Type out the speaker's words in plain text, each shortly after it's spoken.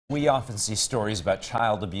We often see stories about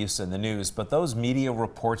child abuse in the news, but those media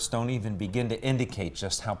reports don't even begin to indicate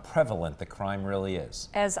just how prevalent the crime really is.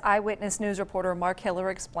 As Eyewitness News reporter Mark Hiller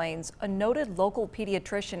explains, a noted local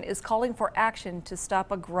pediatrician is calling for action to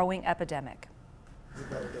stop a growing epidemic.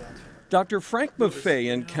 Dr. Frank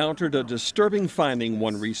Maffei encountered a disturbing finding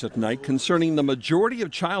one recent night concerning the majority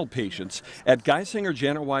of child patients at Geisinger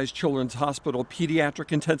Janet Wise Children's Hospital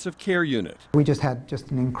Pediatric Intensive Care Unit. We just had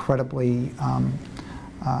an incredibly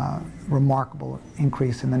remarkable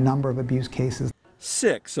increase in the number of abuse cases.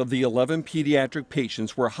 6 of the 11 pediatric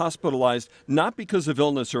patients were hospitalized not because of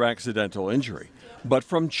illness or accidental injury, but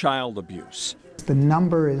from child abuse. The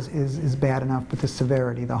number is bad enough, but the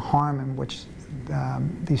severity, the harm in which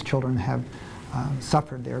these children have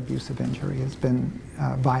suffered their abusive injury has been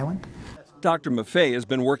violent. Dr. Maffei has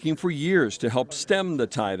been working for years to help stem the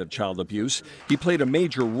tide of child abuse. He played a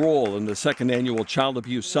major role in the second annual Child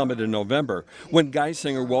Abuse Summit in November, when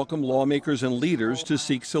Geisinger welcomed lawmakers and leaders to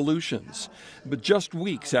seek solutions. But just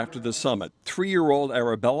weeks after the summit, 3-year-old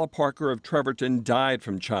Arabella Parker of Trevorton died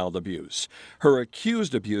from child abuse. Her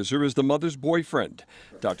accused abuser is the mother's boyfriend.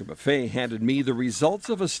 Dr. Maffei handed me the results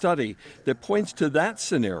of a study that points to that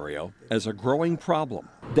scenario as a growing problem.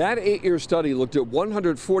 That 8-year study looked at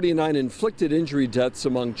 149 inflicted injury deaths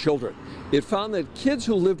among children. It found that kids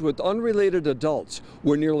who lived with unrelated adults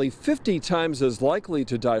were nearly 50 times as likely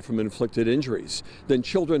to die from inflicted injuries than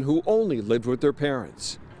children who only lived with their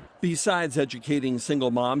parents. Besides educating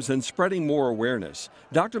single moms and spreading more awareness,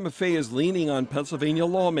 Dr. Maffei is leaning on Pennsylvania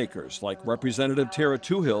lawmakers like Representative Tara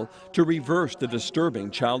Toohill to reverse the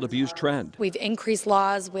disturbing child abuse trend. We've increased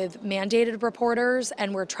laws with mandated reporters,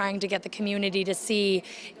 and we're trying to get the community to see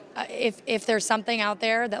if there's something out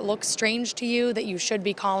there that looks strange to you, that you should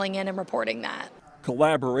be calling in and reporting that.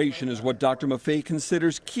 Collaboration is what Dr. Maffei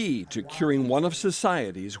considers key to curing one of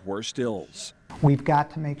society's worst ills. We've got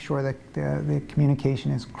to make sure that the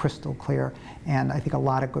communication is crystal clear, and I think a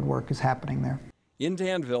lot of good work is happening there. In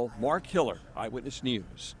Danville, Mark Hiller, Eyewitness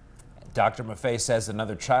News. Dr. Maffei says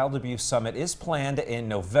another child abuse summit is planned in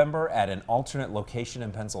November at an alternate location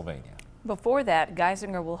in Pennsylvania. Before that,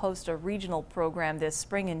 Geisinger will host a regional program this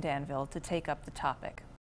spring in Danville to take up the topic.